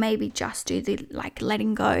journaling, or maybe just do the like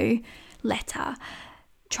letting go letter.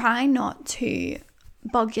 Try not to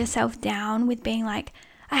bog yourself down with being like,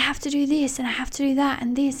 I have to do this and I have to do that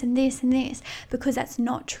and this and this and this, because that's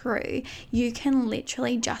not true. You can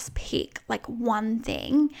literally just pick like one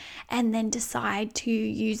thing and then decide to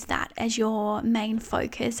use that as your main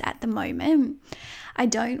focus at the moment. I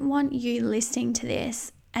don't want you listening to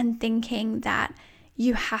this and thinking that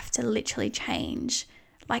you have to literally change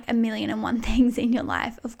like 1,000,001 things in your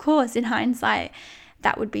life. Of course, in hindsight,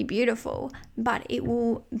 that would be beautiful, but it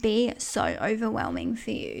will be so overwhelming for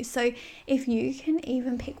you. So if you can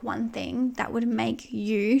even pick one thing that would make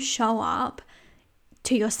you show up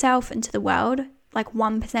to yourself and to the world like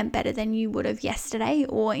 1% better than you would have yesterday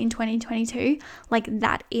or in 2022, like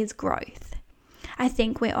that is growth. I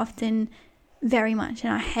think we're often very much in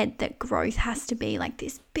our head that growth has to be like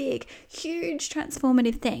this big, huge,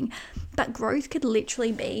 transformative thing. But growth could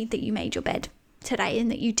literally be that you made your bed today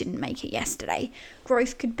and that you didn't make it yesterday.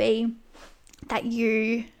 Growth could be that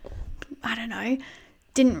you,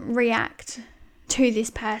 didn't react to this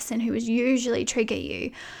person who would usually trigger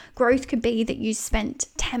you. Growth could be that you spent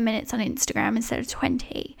 10 minutes on Instagram instead of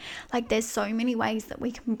 20. Like, there's so many ways that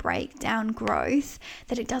we can break down growth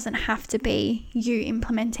that it doesn't have to be you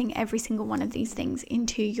implementing every single one of these things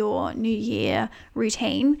into your New Year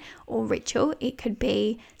routine or ritual. It could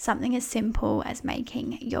be something as simple as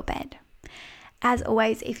making your bed. As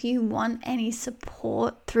always, if you want any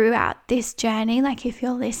support throughout this journey, like if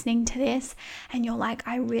you're listening to this and you're like,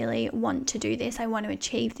 I really want to do this, I want to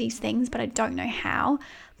achieve these things, but I don't know how,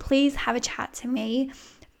 please have a chat to me,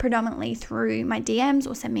 predominantly through my DMs,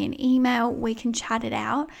 or send me an email. We can chat it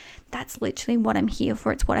out. That's literally what I'm here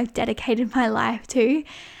for. It's what I've dedicated my life to.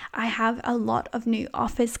 I have a lot of new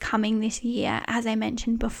offers coming this year. As I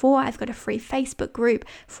mentioned before, I've got a free Facebook group,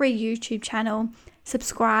 free YouTube channel.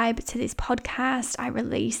 Subscribe to this podcast. I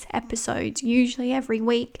release episodes usually every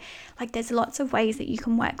week. Like, there's lots of ways that you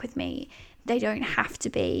can work with me. They don't have to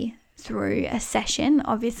be through a session.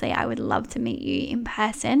 Obviously, I would love to meet you in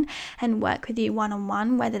person and work with you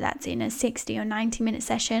one-on-one, whether that's in a 60 or 90-minute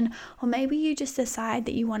session, or maybe you just decide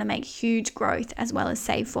that you want to make huge growth as well as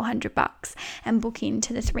save $400 and book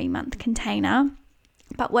into the 3-month container.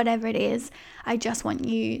 But whatever it is, I just want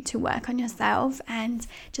you to work on yourself and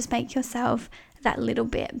just make yourself that little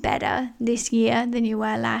bit better this year than you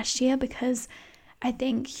were last year, because I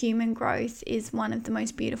think human growth is one of the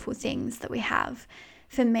most beautiful things that we have.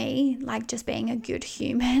 For me, like, just being a good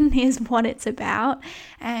human is what it's about.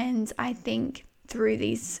 And I think through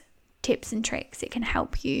these tips and tricks, it can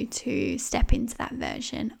help you to step into that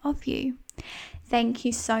version of you. Thank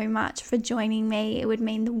you so much for joining me. It would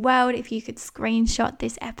mean the world if you could screenshot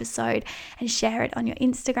this episode and share it on your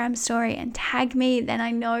Instagram story and tag me. Then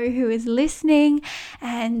I know who is listening.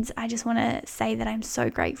 And I just want to say that I'm so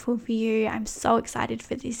grateful for you. I'm so excited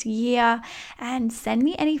for this year. And send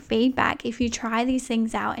me any feedback. If you try these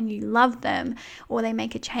things out and you love them, or they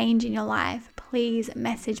make a change in your life, please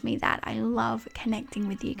message me that. I love connecting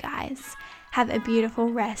with you guys. Have a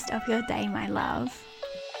beautiful rest of your day, my love.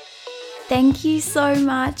 Thank you so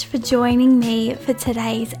much for joining me for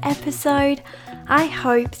today's episode. I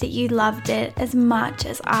hope that you loved it as much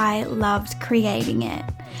as I loved creating it.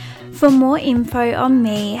 For more info on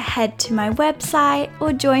me, head to my website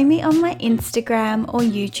or join me on my Instagram or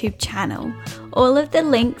YouTube channel. All of the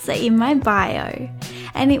links are in my bio.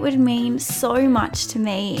 And it would mean so much to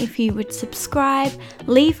me if you would subscribe,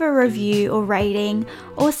 leave a review or rating,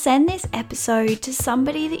 or send this episode to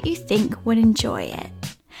somebody that you think would enjoy it.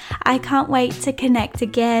 I can't wait to connect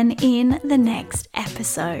again in the next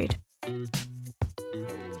episode.